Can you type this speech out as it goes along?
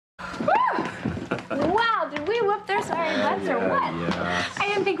Wow, did we whoop their sorry butts or what? Yeah. I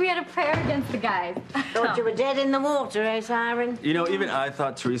didn't think we had a prayer against the guys. Thought you were dead in the water, eh, Siren? You know, even I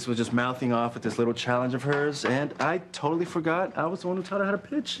thought Teresa was just mouthing off with this little challenge of hers, and I totally forgot I was the one who taught her how to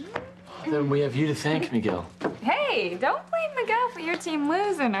pitch. Then we have you to thank, Miguel. Hey, don't blame Miguel for your team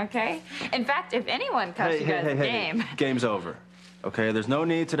losing, okay? In fact, if anyone coached you guys a game. Game's over. Okay, there's no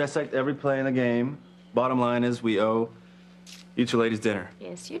need to dissect every play in the game. Bottom line is we owe you two ladies dinner.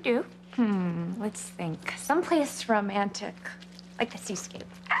 Yes, you do. Let's think. Someplace romantic, like the seascape.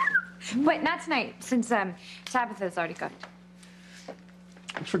 But not tonight, since Tabitha's already cooked.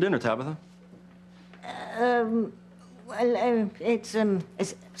 What's for dinner, Tabitha? Well, it's a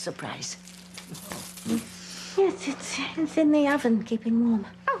surprise. Yes, it's in the oven, keeping warm.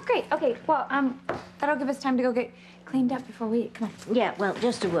 Oh, great. Okay, well, that'll give us time to go get cleaned up before we eat. Come on. Yeah, well,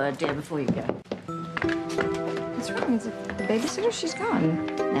 just a word, dear, before you go. What's wrong? Is it the babysitter? She's gone.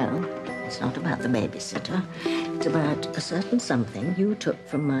 No, it's not about the babysitter. It's about a certain something you took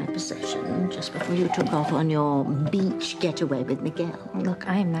from my possession just before you took off on your beach getaway with Miguel. Look,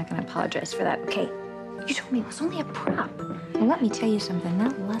 I am not going to apologize for that, okay? You told me it was only a prop. Well, let me tell you something.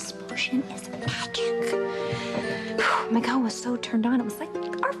 That lust potion is magic. Miguel was so turned on. It was like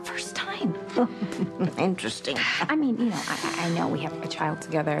our first time. Interesting. I mean, you know, I know we have a child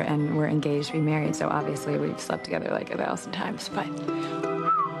together and we're engaged to be married, so obviously we've slept together like 1,000 times. But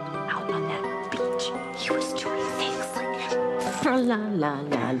out on that beach, he was doing things like... La, la,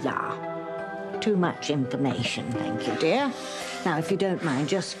 la, la. Too much information, thank you, dear. Now, if you don't mind,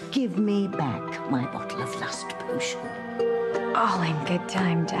 just give me back my bottle of lust potion. All in good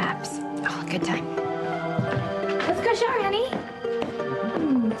time, Dabs. All in good time. Let's go shower, honey.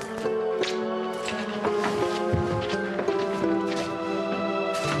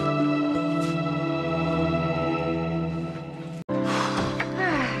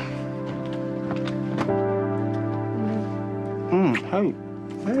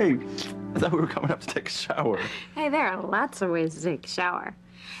 Hey, I thought we were coming up to take a shower. Hey, there are lots of ways to take a shower.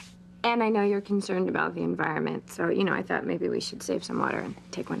 And I know you're concerned about the environment, so, you know, I thought maybe we should save some water and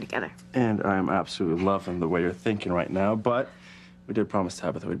take one together. And I'm absolutely loving the way you're thinking right now, but we did promise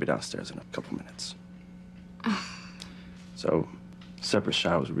Tabitha we'd be downstairs in a couple minutes. So, separate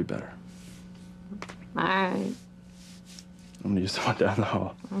showers would be better. All right. I'm gonna use the one down the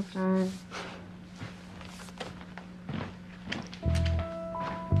hall. Okay.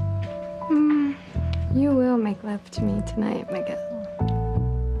 You will make love to me tonight, Miguel.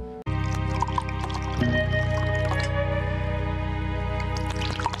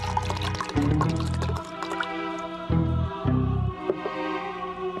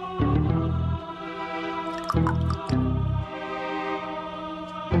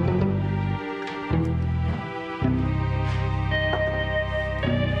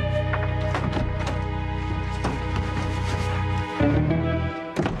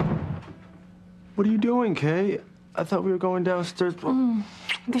 What are you doing, Kay? I thought we were going downstairs.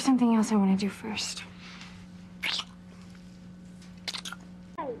 There's something else I want to do first.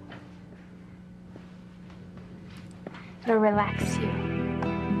 It'll relax you.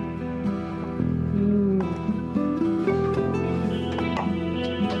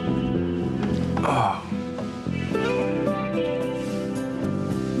 Oh.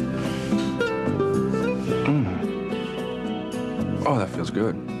 Oh, that feels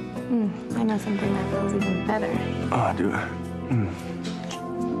good. I know something that feels even better. Oh, I do. Oh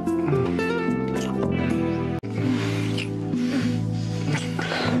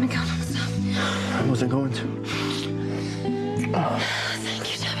my God, don't stop. I wasn't going to. Thank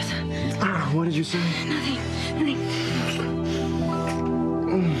you, Tabitha. What did you say? Nothing.